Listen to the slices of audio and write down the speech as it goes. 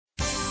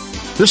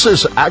This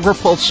is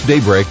AgriPulse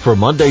Daybreak for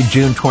Monday,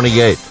 June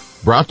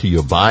 28th, brought to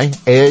you by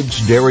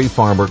Edge Dairy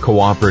Farmer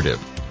Cooperative.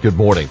 Good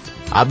morning.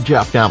 I'm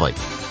Jeff Nally.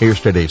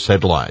 Here's today's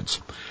headlines.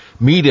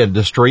 Meat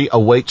industry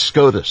awaits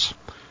SCOTUS.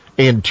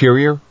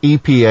 Interior,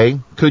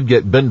 EPA could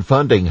get bin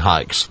funding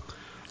hikes.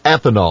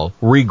 Ethanol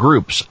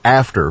regroups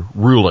after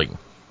ruling.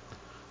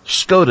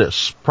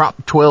 SCOTUS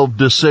Prop 12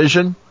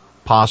 decision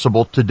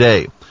possible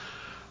today.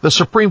 The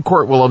Supreme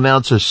Court will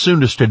announce as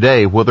soon as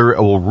today whether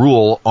it will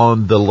rule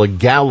on the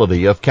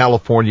legality of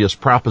California's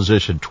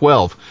Proposition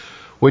 12,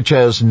 which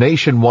has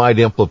nationwide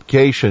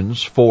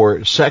implications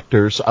for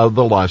sectors of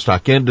the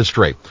livestock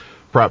industry.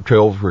 Prop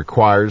 12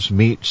 requires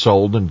meat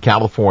sold in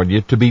California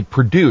to be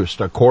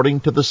produced according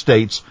to the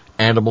state's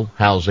animal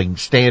housing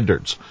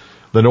standards.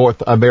 The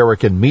North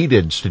American Meat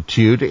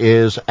Institute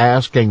is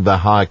asking the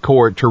High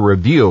Court to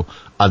review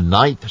a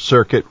Ninth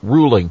Circuit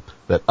ruling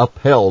that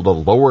upheld a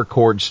lower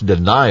court's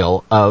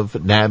denial of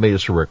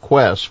NAMI's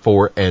request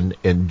for an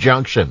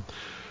injunction.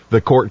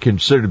 The court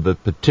considered the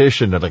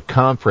petition at a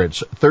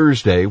conference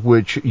Thursday,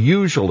 which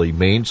usually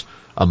means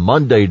a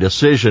Monday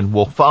decision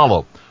will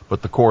follow.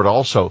 But the court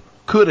also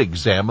could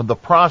examine the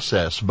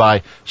process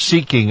by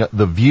seeking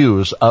the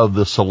views of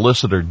the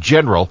Solicitor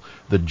General,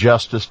 the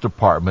Justice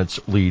Department's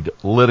lead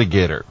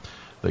litigator.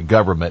 The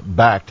government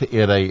backed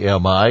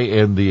NAMI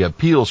in the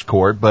appeals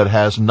court, but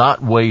has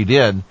not weighed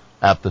in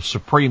at the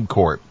Supreme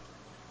Court.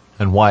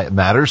 And why it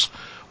matters?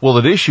 Well,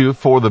 at issue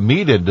for the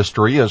meat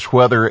industry is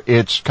whether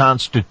it's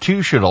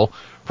constitutional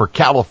for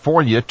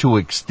California to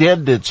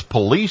extend its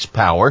police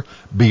power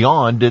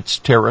beyond its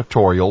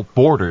territorial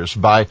borders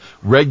by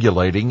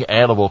regulating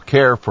animal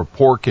care for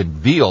pork and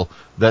veal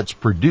that's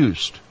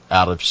produced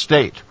out of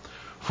state.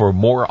 For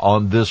more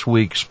on this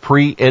week's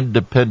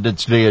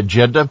pre-Independence Day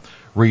agenda,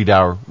 read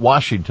our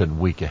Washington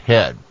Week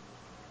Ahead.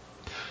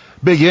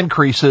 Big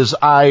increases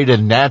eyed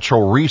in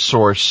natural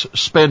resource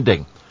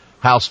spending.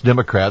 House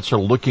Democrats are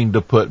looking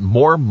to put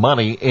more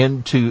money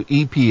into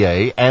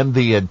EPA and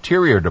the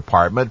Interior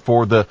Department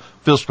for the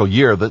fiscal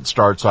year that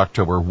starts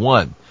October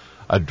 1.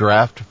 A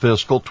draft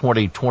fiscal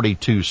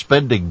 2022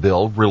 spending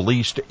bill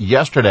released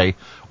yesterday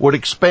would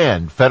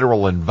expand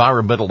federal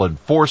environmental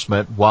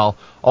enforcement while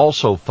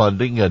also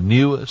funding a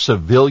new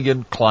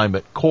civilian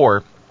climate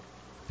corps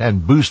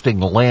and boosting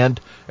land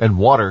and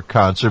water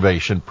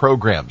conservation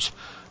programs.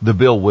 The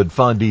bill would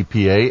fund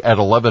EPA at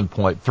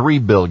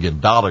 $11.3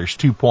 billion,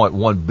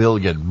 $2.1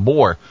 billion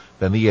more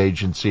than the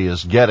agency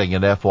is getting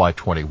in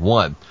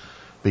FY21.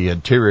 The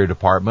Interior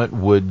Department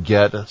would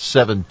get a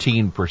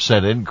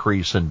 17%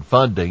 increase in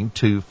funding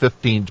to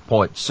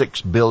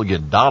 $15.6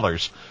 billion,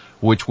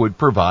 which would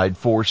provide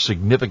for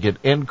significant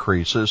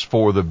increases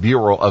for the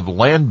Bureau of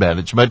Land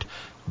Management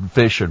and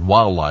Fish and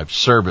Wildlife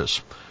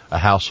Service. A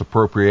House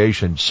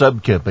Appropriations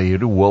Subcommittee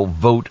will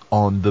vote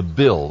on the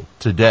bill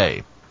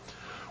today.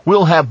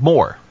 We'll have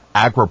more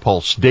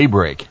AgriPulse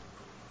Daybreak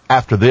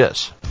after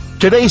this.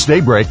 Today's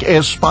Daybreak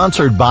is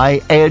sponsored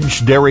by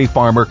Edge Dairy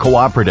Farmer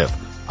Cooperative,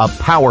 a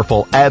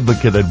powerful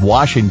advocate in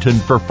Washington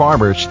for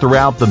farmers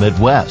throughout the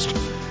Midwest.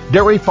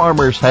 Dairy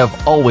farmers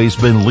have always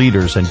been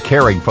leaders in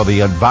caring for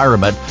the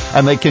environment,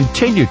 and they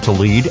continue to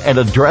lead in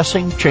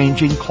addressing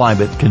changing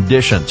climate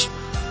conditions.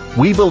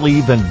 We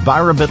believe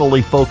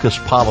environmentally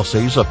focused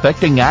policies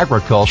affecting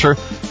agriculture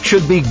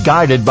should be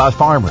guided by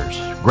farmers,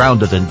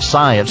 grounded in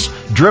science,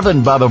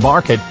 driven by the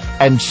market,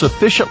 and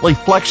sufficiently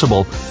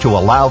flexible to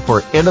allow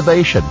for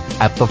innovation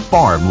at the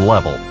farm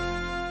level.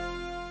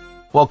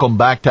 Welcome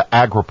back to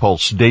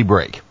AgriPulse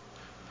Daybreak.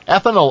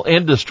 Ethanol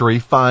industry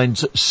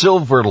finds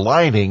silver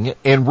lining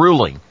in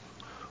ruling.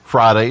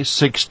 Friday's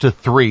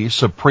 6-3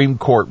 Supreme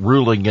Court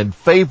ruling in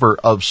favor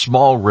of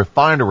small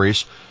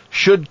refineries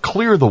should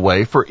clear the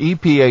way for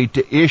EPA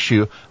to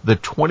issue the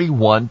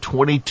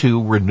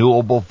 21-22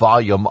 Renewable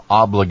Volume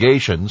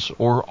Obligations,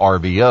 or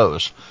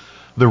RVOs.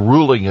 The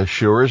ruling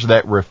assures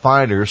that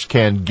refiners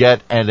can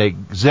get an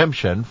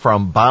exemption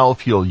from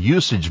biofuel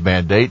usage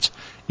mandates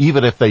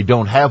even if they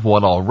don't have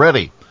one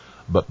already.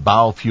 But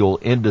biofuel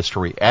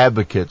industry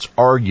advocates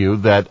argue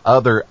that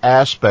other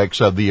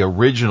aspects of the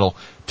original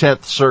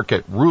 10th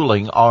Circuit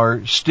ruling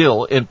are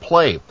still in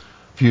play.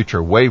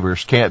 Future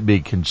waivers can't be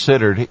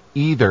considered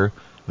either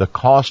the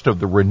cost of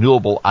the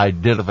renewable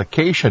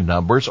identification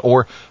numbers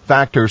or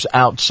factors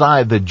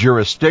outside the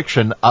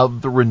jurisdiction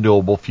of the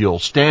renewable fuel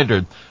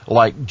standard,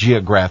 like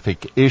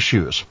geographic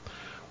issues.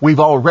 We've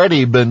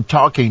already been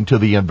talking to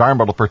the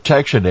Environmental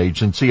Protection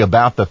Agency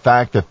about the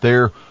fact that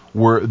there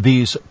were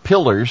these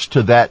pillars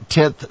to that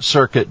 10th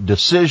Circuit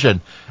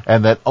decision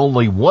and that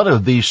only one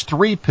of these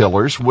three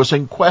pillars was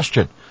in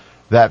question.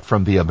 That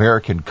from the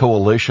American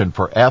Coalition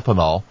for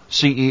Ethanol,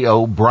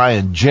 CEO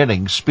Brian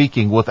Jennings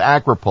speaking with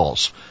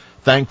AgriPulse.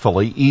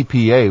 Thankfully,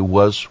 EPA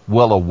was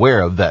well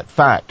aware of that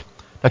fact.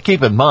 Now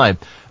keep in mind,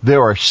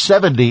 there are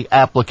 70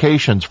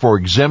 applications for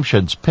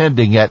exemptions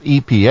pending at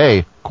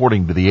EPA,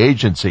 according to the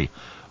agency.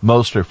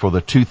 Most are for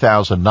the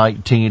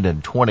 2019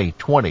 and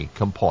 2020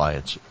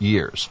 compliance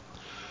years.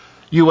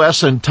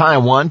 U.S. and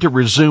Taiwan to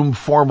resume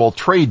formal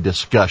trade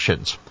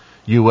discussions.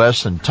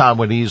 U.S. and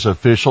Taiwanese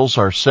officials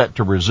are set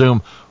to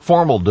resume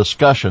formal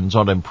discussions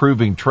on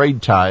improving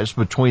trade ties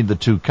between the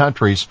two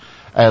countries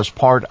as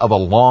part of a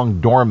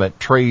long-dormant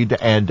Trade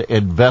and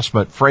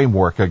Investment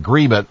Framework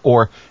Agreement,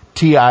 or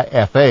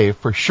TIFA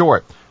for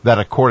short, that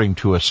according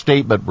to a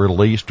statement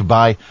released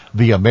by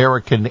the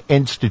American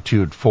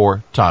Institute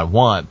for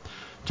Taiwan.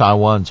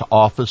 Taiwan's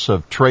Office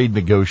of Trade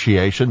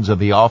Negotiations and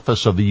the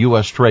Office of the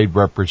U.S. Trade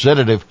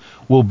Representative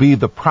will be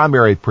the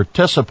primary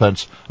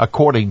participants,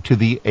 according to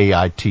the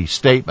AIT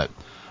statement.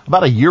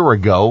 About a year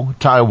ago,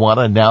 Taiwan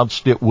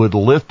announced it would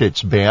lift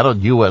its ban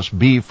on U.S.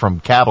 beef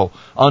from cattle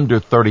under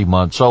 30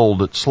 months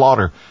old at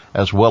slaughter,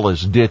 as well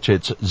as ditch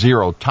its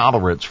zero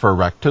tolerance for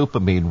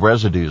ractopamine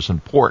residues in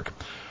pork.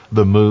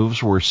 The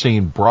moves were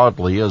seen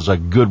broadly as a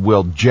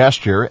goodwill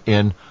gesture.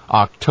 In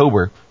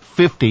October,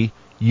 50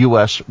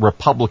 U.S.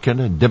 Republican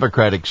and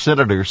Democratic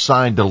senators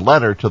signed a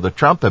letter to the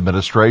Trump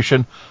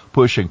administration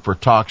pushing for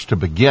talks to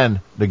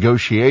begin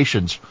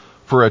negotiations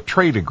for a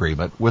trade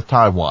agreement with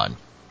Taiwan.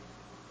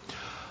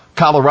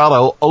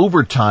 Colorado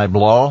overtime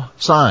law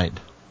signed.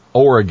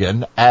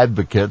 Oregon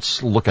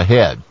advocates look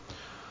ahead.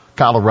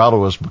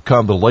 Colorado has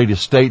become the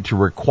latest state to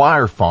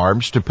require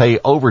farms to pay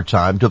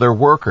overtime to their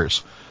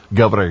workers.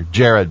 Governor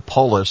Jared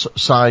Polis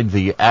signed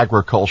the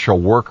Agricultural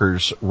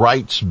Workers'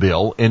 Rights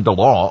Bill into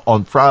law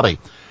on Friday.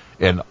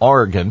 In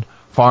Oregon,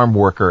 farm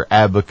worker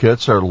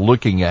advocates are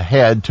looking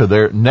ahead to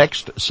their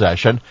next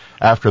session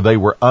after they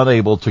were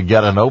unable to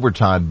get an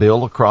overtime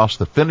bill across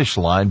the finish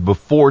line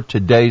before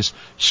today's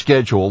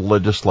scheduled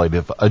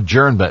legislative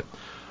adjournment.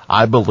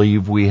 I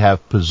believe we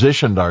have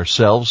positioned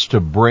ourselves to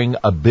bring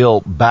a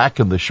bill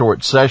back in the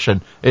short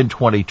session in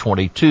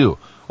 2022,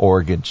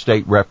 Oregon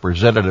State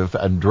Representative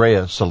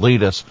Andrea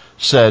Salinas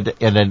said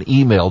in an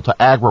email to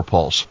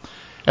AgriPulse.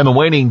 In the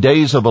waning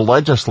days of the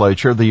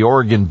legislature, the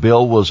Oregon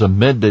bill was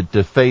amended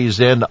to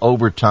phase in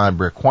overtime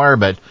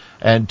requirement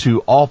and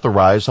to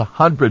authorize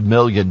 $100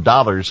 million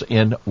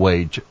in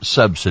wage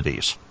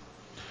subsidies.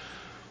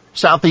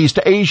 Southeast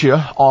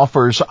Asia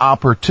offers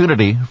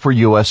opportunity for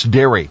U.S.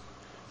 dairy.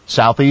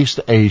 Southeast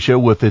Asia,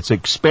 with its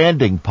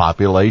expanding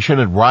population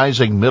and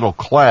rising middle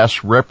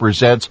class,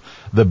 represents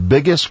the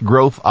biggest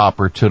growth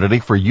opportunity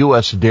for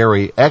U.S.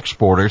 dairy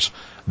exporters,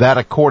 that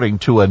according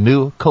to a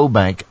new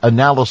CoBank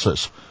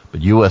analysis.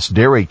 But U.S.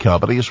 dairy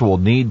companies will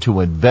need to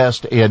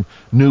invest in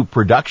new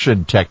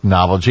production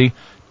technology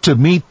to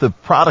meet the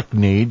product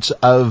needs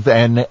of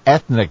an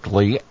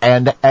ethnically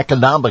and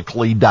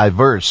economically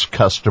diverse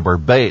customer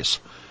base.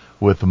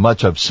 With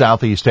much of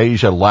Southeast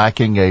Asia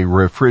lacking a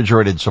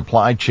refrigerated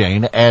supply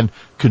chain and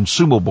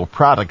consumable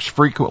products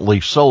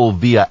frequently sold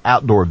via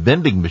outdoor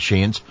vending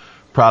machines,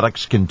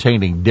 products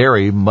containing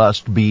dairy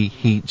must be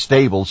heat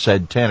stable,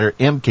 said Tanner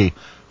Imke,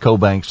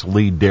 CoBank's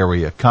lead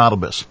dairy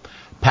economist.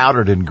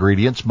 Powdered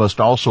ingredients must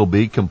also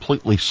be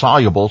completely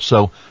soluble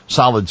so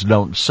solids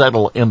don't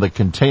settle in the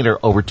container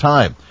over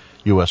time.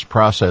 U.S.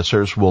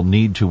 processors will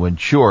need to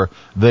ensure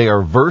they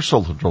are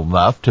versatile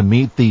enough to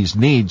meet these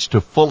needs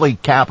to fully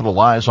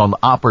capitalize on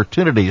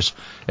opportunities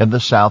in the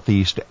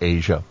Southeast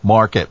Asia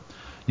market.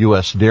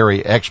 U.S.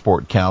 Dairy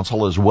Export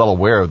Council is well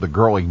aware of the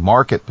growing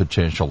market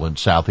potential in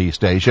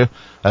Southeast Asia.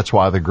 That's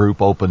why the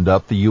group opened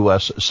up the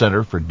U.S.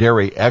 Center for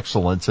Dairy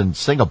Excellence in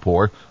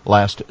Singapore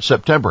last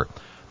September.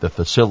 The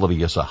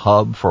facility is a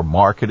hub for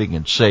marketing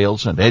and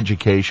sales and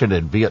education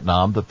in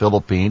Vietnam, the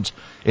Philippines,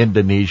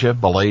 Indonesia,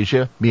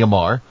 Malaysia,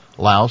 Myanmar,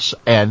 Laos,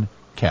 and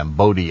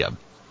Cambodia.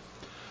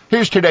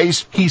 Here's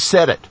today's He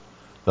Said It.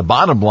 The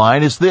bottom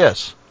line is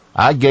this.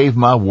 I gave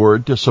my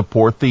word to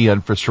support the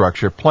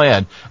infrastructure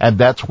plan, and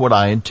that's what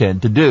I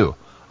intend to do.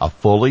 I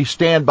fully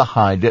stand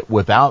behind it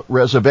without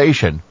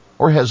reservation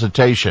or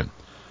hesitation.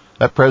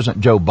 That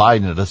President Joe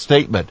Biden in a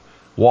statement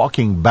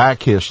walking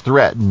back his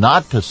threat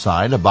not to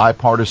sign a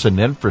bipartisan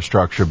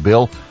infrastructure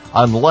bill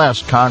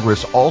unless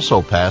Congress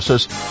also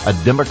passes a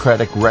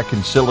Democratic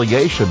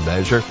reconciliation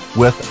measure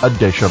with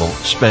additional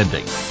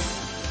spending.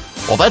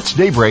 Well, that's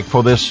Daybreak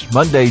for this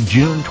Monday,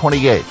 June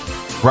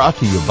 28th, brought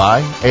to you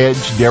by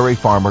Edge Dairy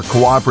Farmer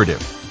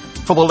Cooperative.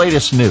 For the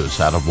latest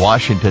news out of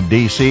Washington,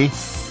 D.C.,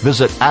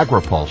 visit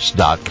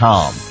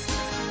agripulse.com.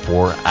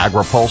 For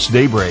AgriPulse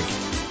Daybreak,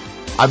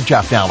 I'm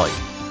Jeff Nally.